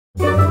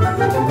Frankie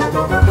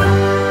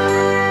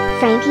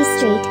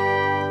Street.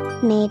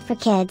 Made for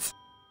kids.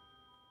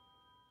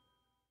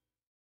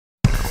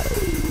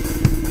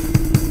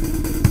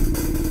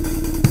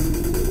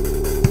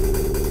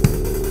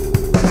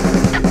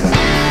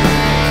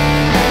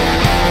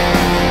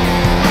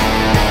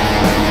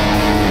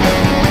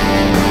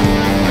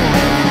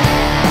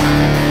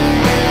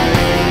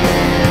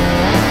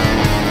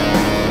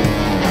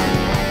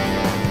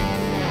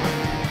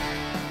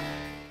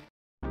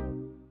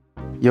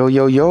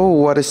 Yo,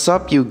 what is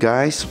up, you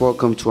guys?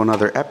 Welcome to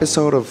another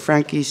episode of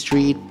Frankie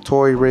Street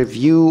Toy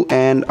Review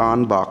and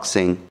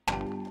Unboxing.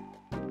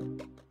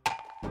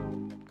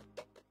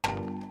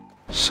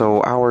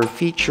 So our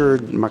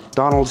featured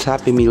McDonald's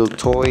Happy Meal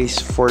toys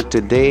for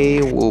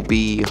today will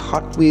be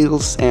Hot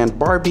Wheels and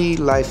Barbie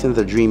Life in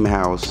the Dream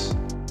House.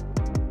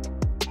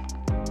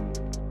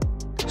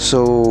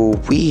 So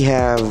we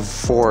have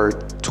 4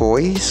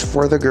 toys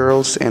for the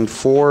girls and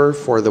 4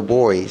 for the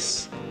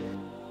boys.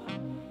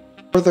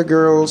 For the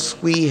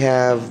girls, we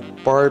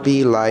have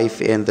Barbie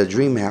Life in the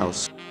Dream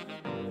House.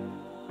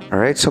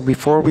 Alright, so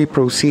before we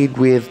proceed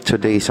with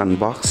today's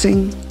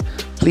unboxing,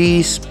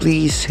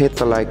 please hit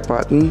the like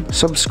button,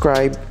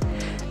 subscribe,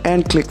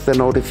 and click the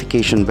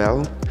notification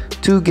bell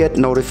to get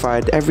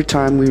notified every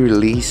time we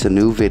release a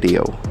new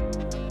video.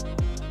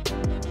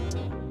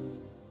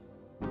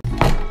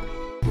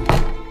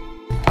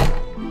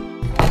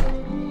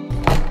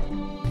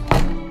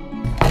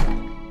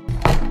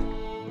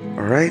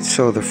 Alright,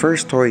 so the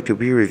first toy to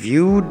be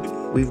reviewed,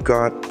 we've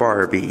got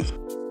Barbie.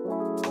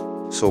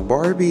 So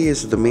Barbie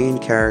is the main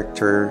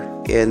character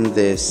in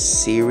this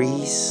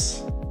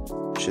series,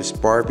 which is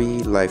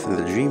Barbie Life in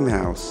the Dream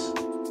House.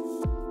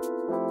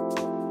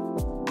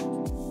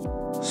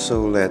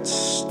 So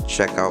let's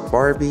check out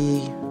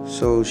Barbie.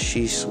 So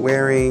she's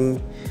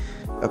wearing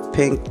a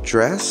pink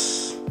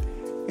dress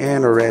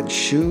and red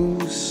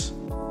shoes.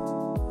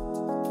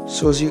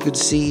 So as you can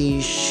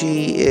see,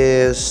 she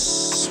is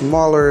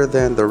smaller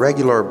than the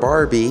regular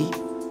Barbie,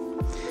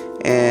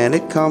 and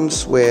it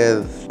comes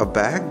with a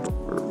bag,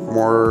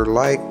 more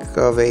like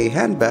of a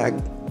handbag,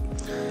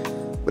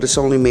 but it's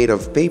only made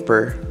of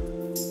paper.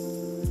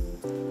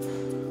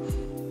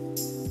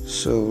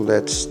 So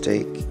let's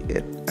take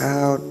it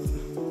out.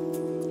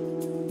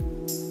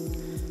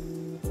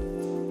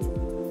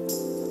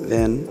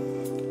 Then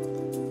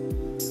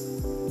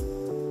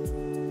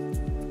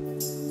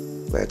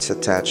let's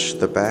attach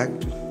the bag.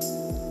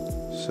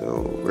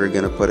 So we're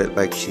gonna put it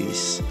like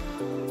she's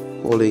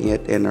holding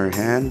it in her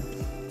hand.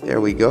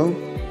 There we go.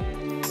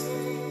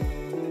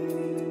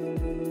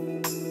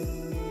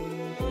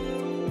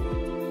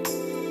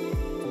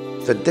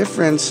 The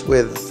difference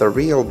with the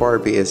real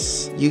Barbie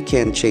is you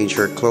can change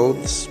her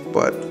clothes,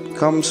 but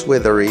comes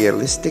with a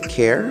realistic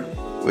hair,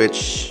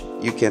 which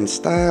you can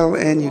style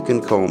and you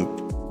can comb.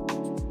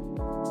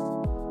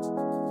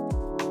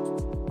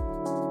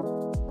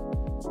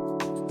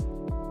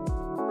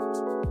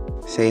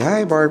 Say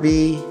hi,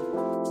 Barbie.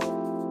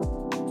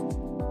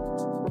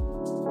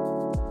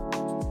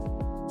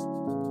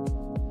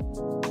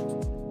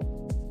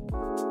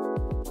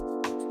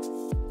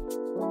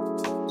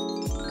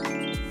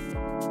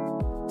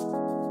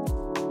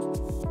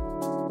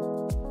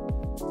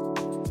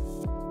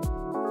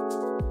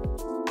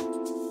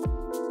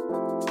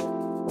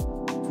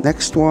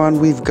 Next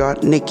one, we've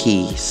got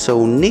Nikki.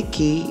 So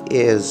Nikki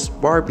is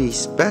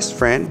Barbie's best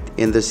friend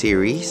in the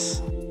series.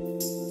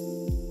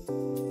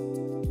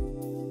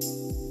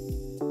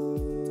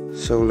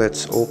 So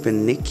let's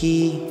open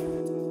Nikki.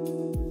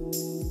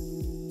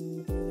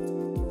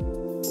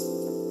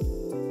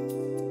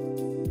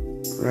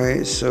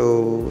 Right,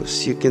 so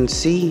as you can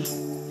see,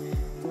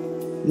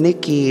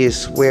 Nikki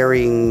is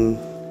wearing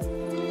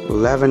a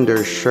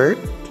lavender shirt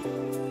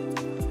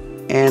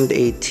and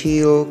a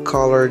teal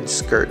colored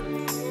skirt.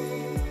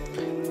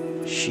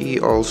 She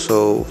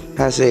also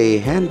has a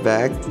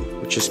handbag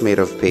which is made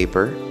of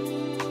paper,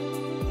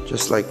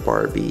 just like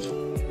Barbie.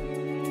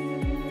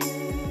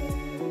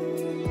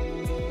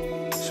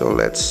 So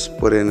let's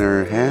put in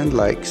her hand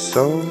like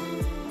so.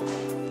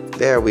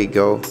 There we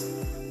go.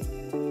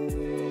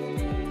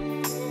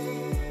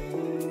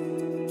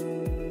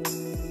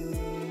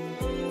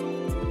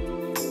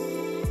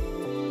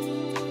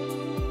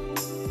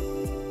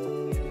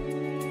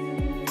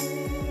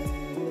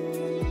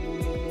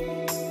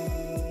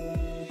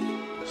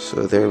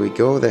 So there we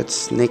go,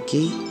 that's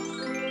Nikki.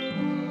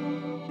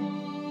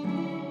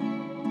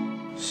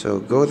 So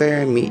go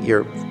there and meet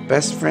your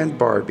best friend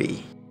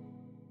Barbie.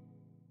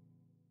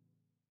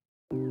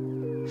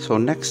 So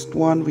next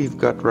one, we've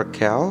got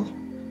Raquel.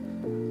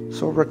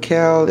 So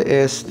Raquel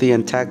is the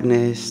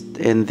antagonist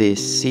in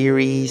this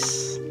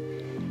series,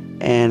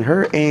 and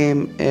her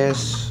aim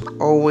is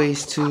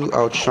always to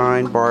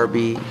outshine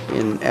Barbie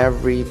in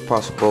every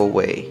possible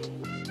way.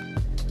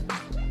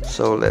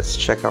 So let's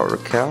check out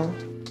Raquel.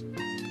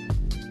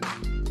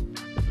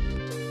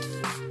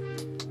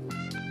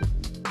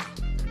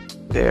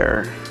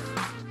 There.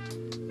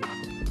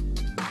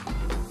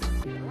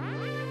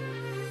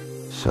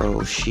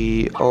 So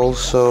she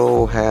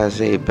also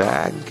has a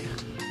bag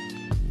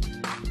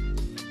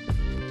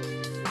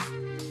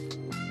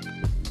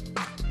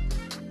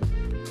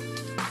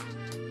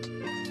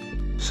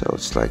So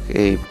it's like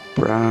a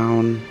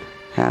brown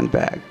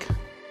handbag.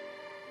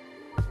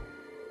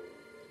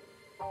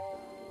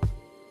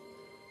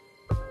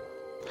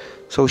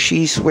 So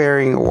she's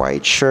wearing a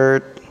white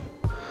shirt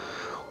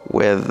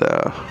with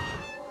a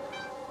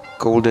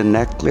golden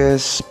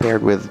necklace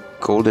paired with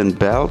golden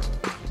belt,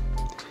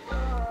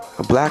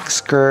 a black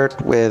skirt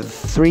with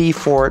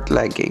 3/4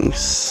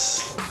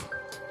 leggings.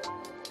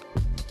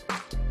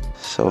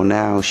 So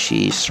now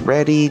she's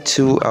ready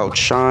to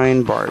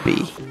outshine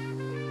Barbie.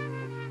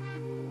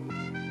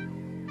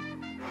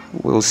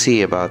 We'll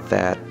see about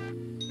that.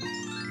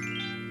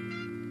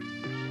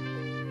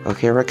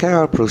 Okay,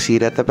 Raquel,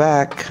 proceed at the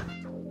back.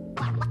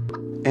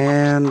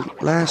 And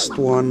last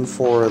one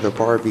for the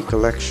Barbie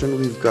collection,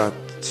 we've got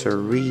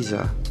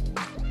Teresa.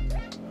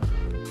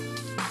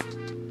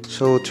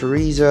 So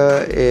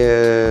Teresa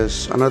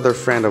is another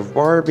friend of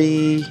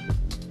Barbie,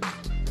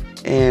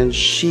 and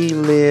she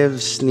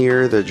lives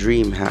near the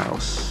dream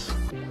house.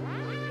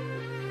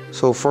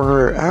 So for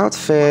her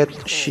outfit,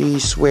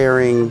 she's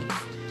wearing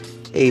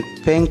a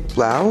pink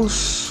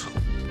blouse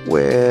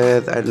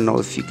with, I don't know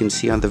if you can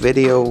see on the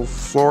video,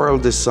 floral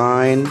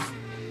design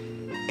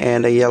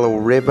and a yellow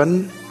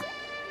ribbon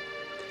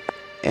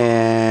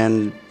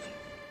and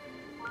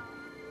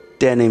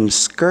denim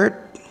skirt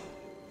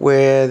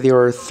with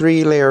your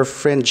 3-layer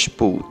French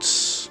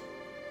boots.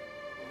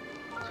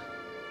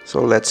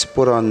 So let's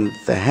put on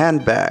the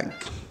handbag.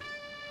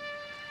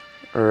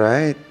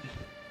 Alright,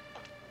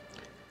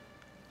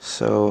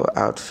 so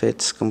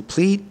outfit's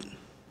complete.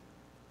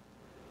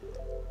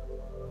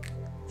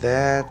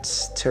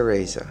 That's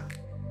Teresa.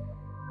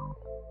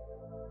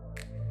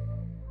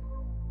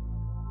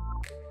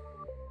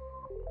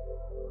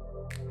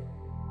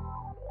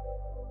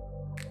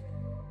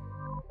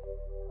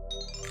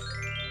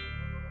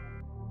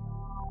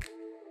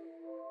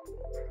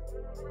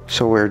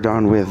 So we're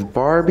done with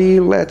Barbie.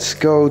 Let's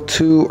go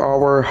to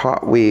our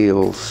Hot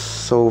Wheels.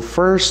 So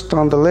first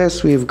on the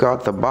list, we've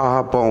got the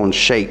Baja Bone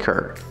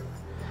Shaker.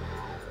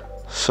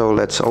 So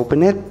let's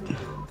open it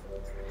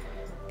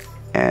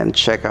and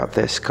check out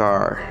this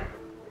car.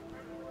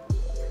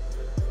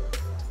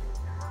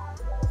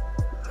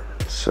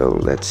 So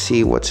let's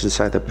see what's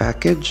inside the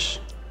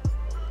package.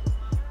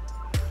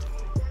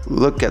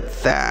 Look at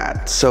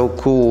that, so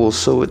cool.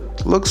 So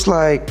it looks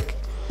like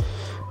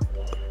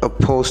a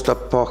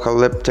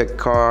post-apocalyptic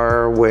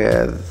car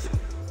with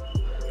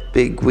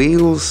big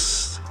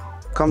wheels.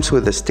 Comes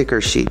with a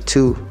sticker sheet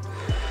too.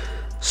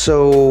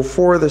 So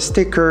for the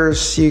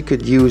stickers, you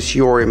could use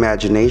your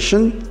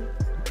imagination.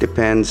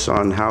 Depends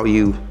on how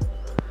you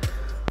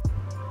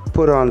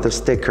put on the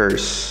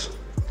stickers.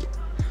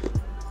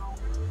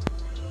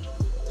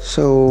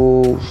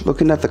 So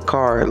looking at the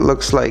car, it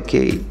looks like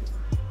a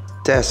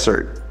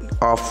desert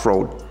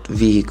off-road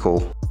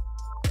vehicle.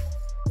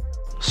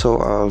 So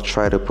I'll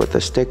try to put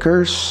the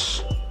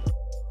stickers.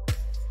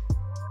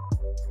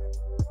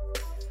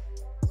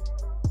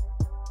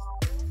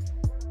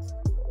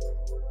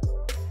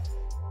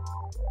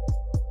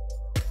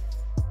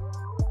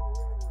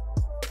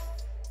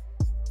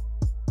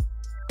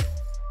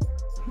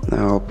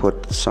 Now I'll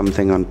put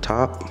something on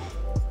top.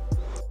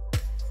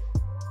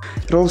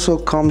 It also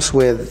comes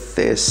with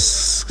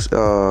this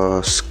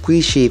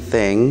squishy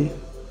thing,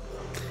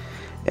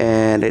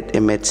 and it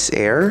emits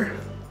air.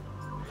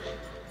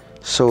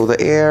 So the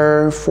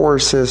air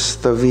forces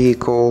the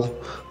vehicle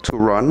to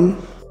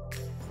run.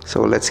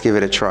 So let's give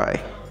it a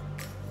try.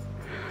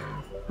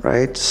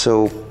 Right,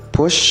 so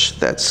push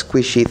that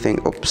squishy thing.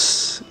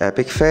 Oops,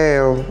 epic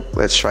fail.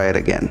 Let's try it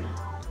again.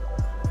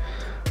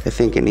 I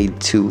think I need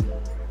to.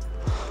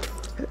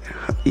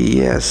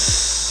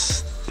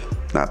 Yes,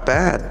 not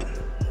bad.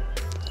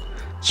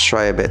 Let's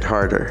try a bit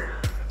harder.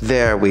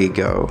 There we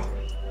go.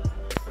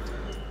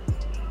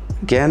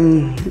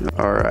 Again,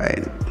 all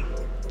right.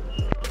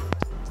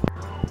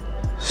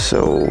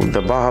 So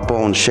the Baja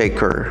Bone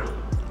Shaker,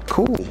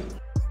 cool.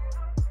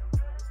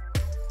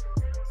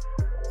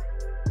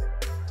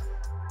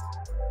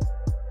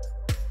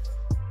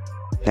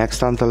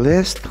 Next on the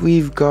list,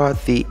 we've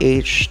got the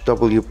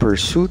HW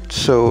Pursuit.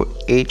 So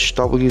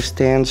HW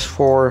stands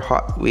for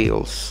Hot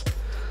Wheels.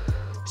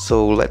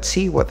 So let's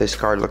see what this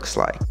car looks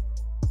like.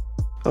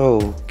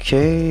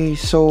 Okay,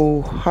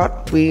 so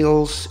Hot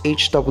Wheels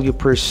HW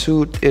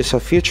Pursuit is a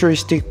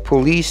futuristic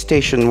police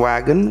station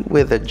wagon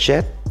with a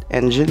jet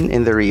engine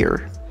in the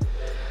rear.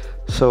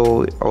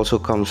 So it also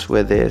comes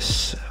with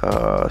this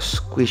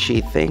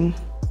squishy thing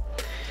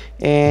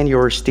and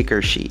your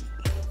sticker sheet.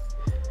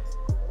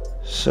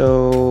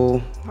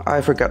 So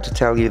I forgot to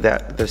tell you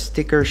that the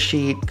sticker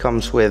sheet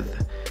comes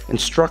with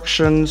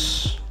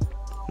instructions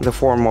in the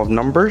form of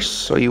numbers,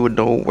 so you would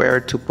know where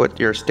to put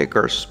your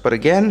stickers. But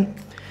again,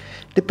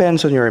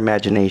 depends on your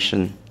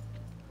imagination.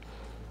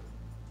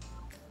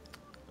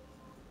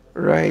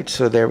 Right,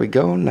 so there we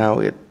go. Now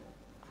it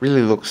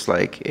really looks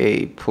like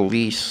a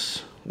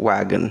police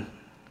wagon.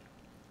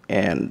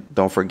 And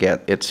don't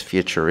forget, it's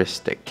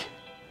futuristic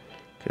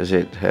because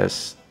it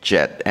has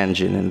jet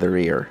engine in the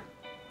rear.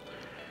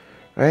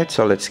 Right,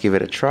 so let's give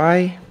it a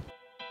try.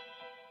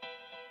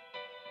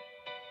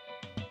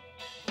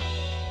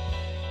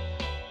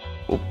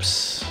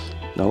 Oops.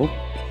 Nope.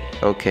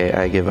 Okay,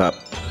 I give up.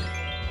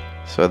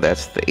 So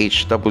that's the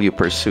HW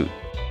Pursuit.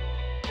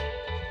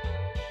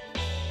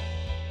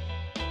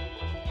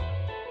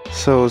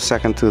 So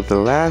second to the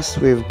last,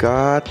 we've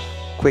got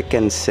Quick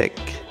and Sick.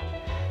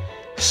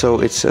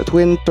 So it's a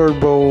twin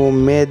turbo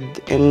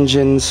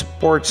mid-engine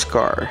sports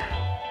car.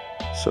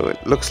 So it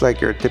looks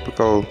like your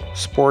typical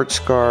sports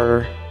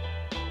car,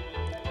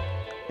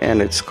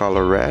 and it's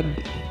color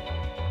red.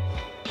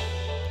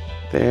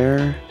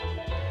 There.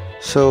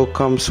 So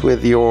comes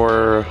with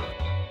your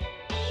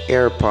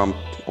air pump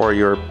or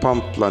your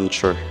pump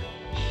launcher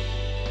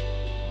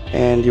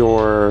and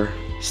your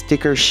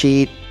sticker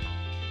sheet.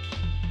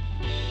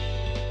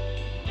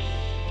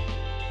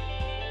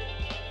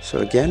 So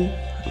again,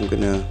 I'm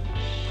gonna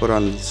put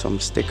on some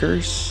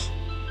stickers.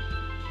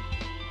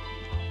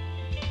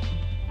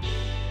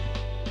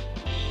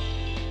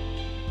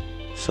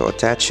 So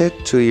attach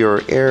it to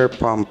your air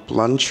pump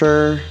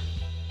launcher.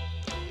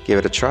 Give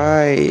it a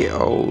try.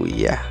 Oh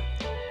yeah.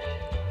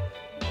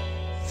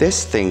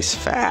 This thing's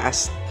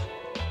fast.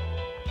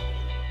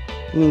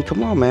 I mean,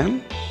 come on,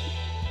 man.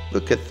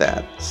 Look at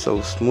that.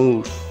 So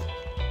smooth.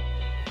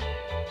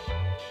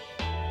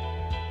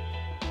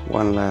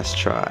 One last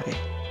try.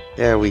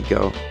 There we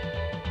go.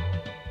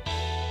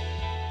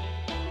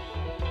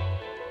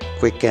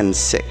 Quick and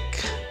Sick.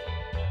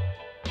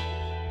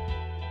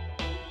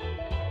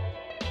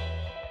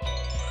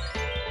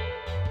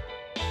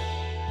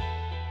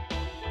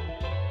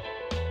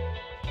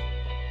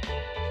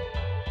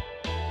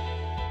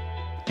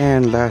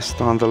 And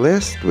last on the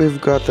list, we've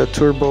got the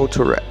Turbo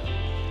Tourette.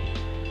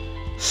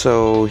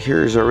 So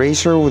here's a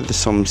racer with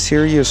some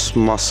serious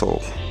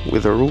muscle,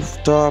 with a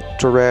rooftop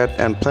turret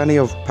and plenty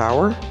of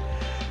power.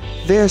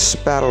 This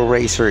battle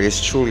racer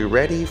is truly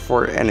ready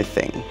for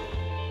anything.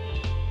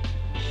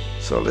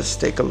 So let's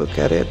take a look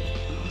at it.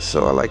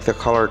 So I like the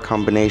color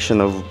combination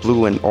of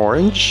blue and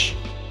orange.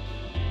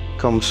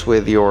 Comes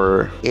with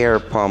your air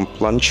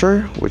pump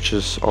launcher, which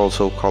is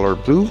also color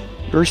blue.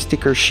 Your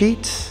sticker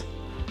sheets.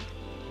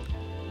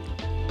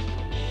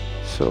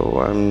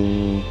 So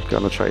I'm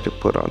gonna try to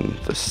put on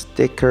the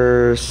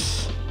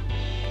stickers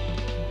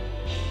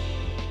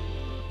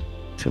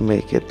to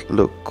make it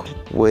look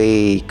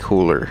way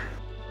cooler.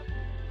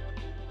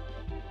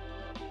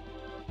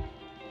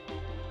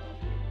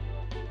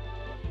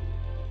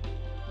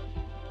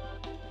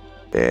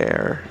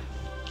 There.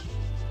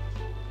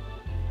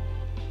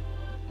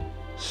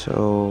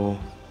 So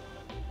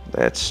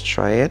let's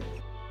try it.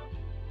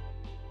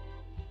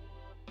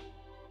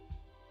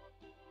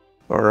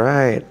 All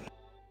right.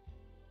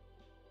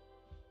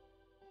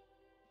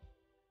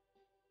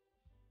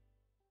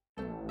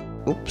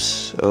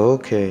 Oops,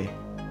 okay.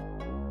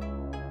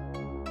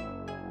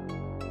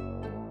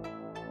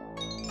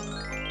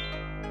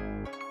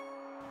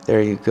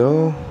 There you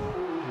go.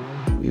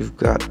 We've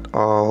got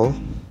all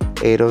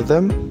 8 of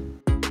them.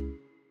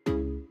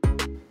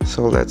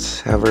 So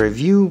let's have a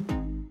review.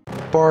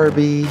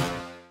 Barbie,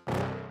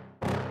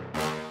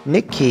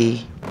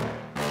 Nikki,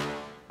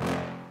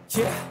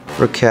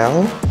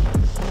 Raquel,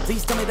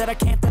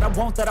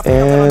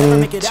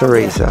 and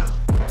Teresa.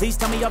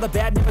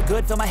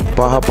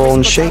 Baja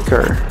Bone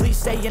Shaker,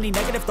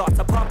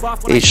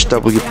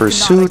 HW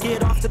Pursuit,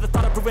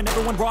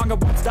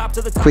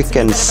 Quick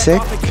and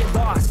Sick,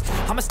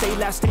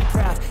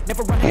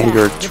 and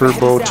your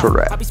Turbo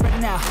Tourette.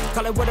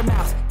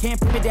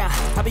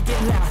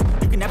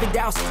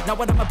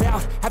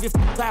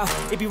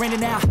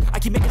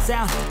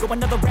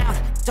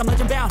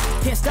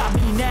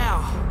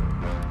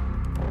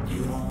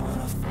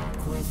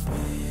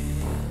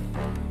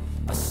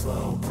 A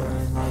slow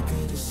burn like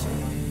a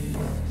disease.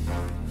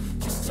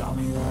 Just tell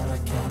me that I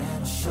can and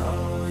I'll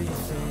show you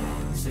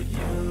things that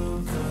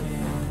you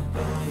couldn't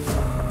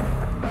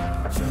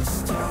believe.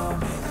 Just tell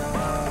me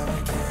that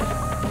I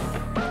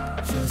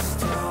can. Just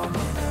tell me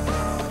that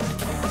I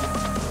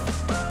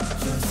can.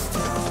 Just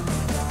tell me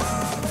that I can.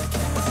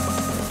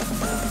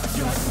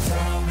 Just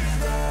tell me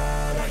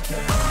that I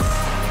can.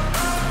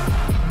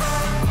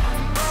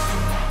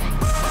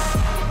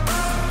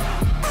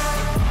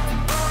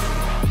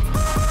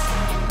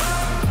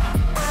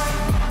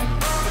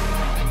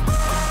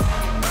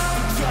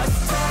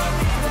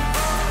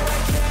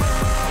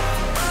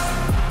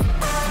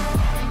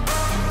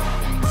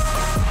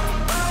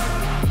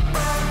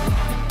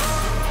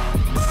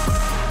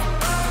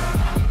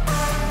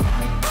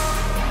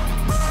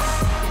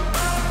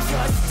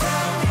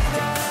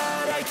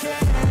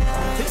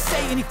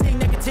 Anything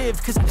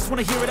negative, cause I just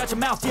wanna hear it out your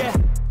mouth, yeah.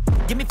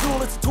 Give me fuel,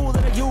 it's a tool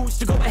that I use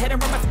to go ahead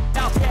and run my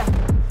mouth, yeah.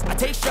 I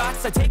take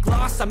shots, I take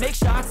loss, I make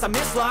shots, I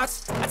miss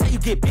lots. That's how you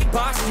get big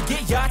box, you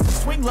get yachts, you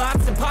swing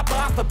lots and pop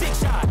off a big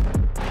shot.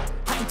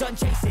 I ain't done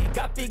chasing,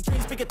 got big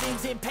dreams, bigger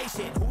things,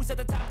 impatient. Who's at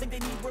the top think they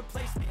need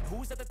replacement?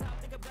 Who's at the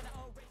top think I'm gonna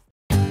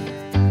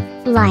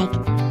erase? Like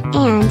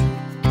and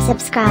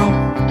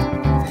subscribe.